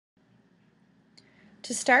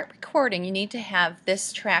To start recording, you need to have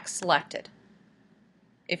this track selected.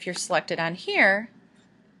 If you're selected on here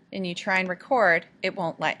and you try and record, it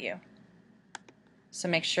won't let you. So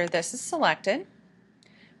make sure this is selected.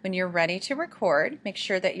 When you're ready to record, make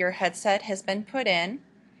sure that your headset has been put in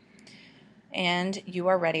and you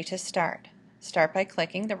are ready to start. Start by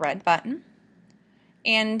clicking the red button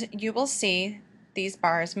and you will see these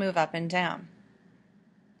bars move up and down.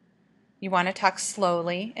 You want to talk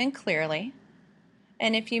slowly and clearly.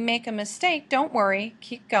 And if you make a mistake, don't worry,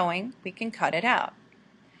 keep going, we can cut it out.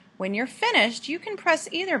 When you're finished, you can press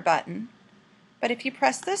either button, but if you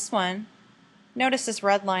press this one, notice this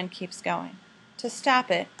red line keeps going. To stop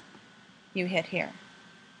it, you hit here.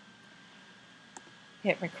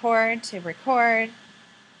 Hit record to record.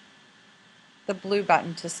 The blue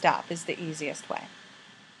button to stop is the easiest way.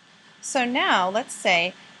 So now, let's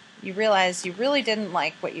say you realize you really didn't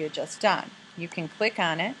like what you had just done. You can click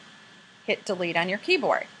on it, hit delete on your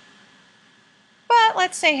keyboard. But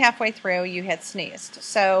let's say halfway through you had sneezed.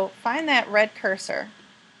 So find that red cursor,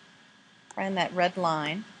 find that red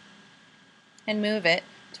line, and move it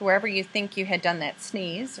to wherever you think you had done that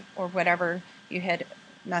sneeze or whatever you had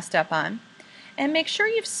messed up on. And make sure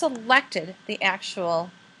you've selected the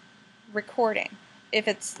actual recording. If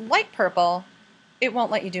it's light purple, it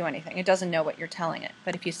won't let you do anything. It doesn't know what you're telling it.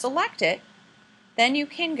 But if you select it, then you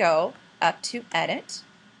can go up to Edit,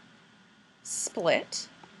 Split,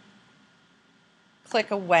 click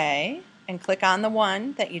Away, and click on the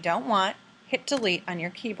one that you don't want, hit delete on your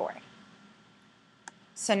keyboard.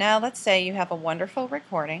 So now let's say you have a wonderful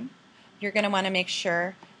recording. You're going to want to make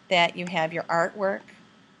sure that you have your artwork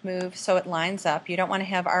move so it lines up. You don't want to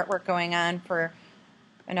have artwork going on for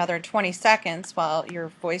another 20 seconds while your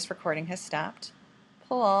voice recording has stopped.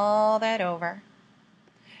 Pull all that over.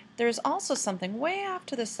 There's also something way off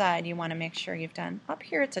to the side you want to make sure you've done. Up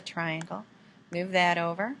here it's a triangle. Move that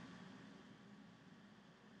over.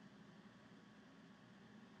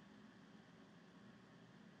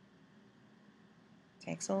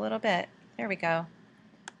 Takes a little bit. There we go.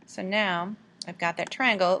 So now I've got that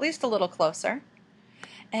triangle at least a little closer.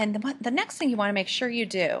 And the next thing you want to make sure you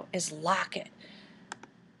do is lock it.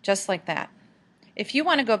 Just like that. If you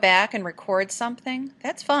want to go back and record something,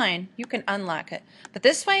 that's fine. You can unlock it. But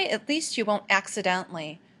this way, at least you won't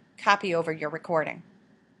accidentally copy over your recording.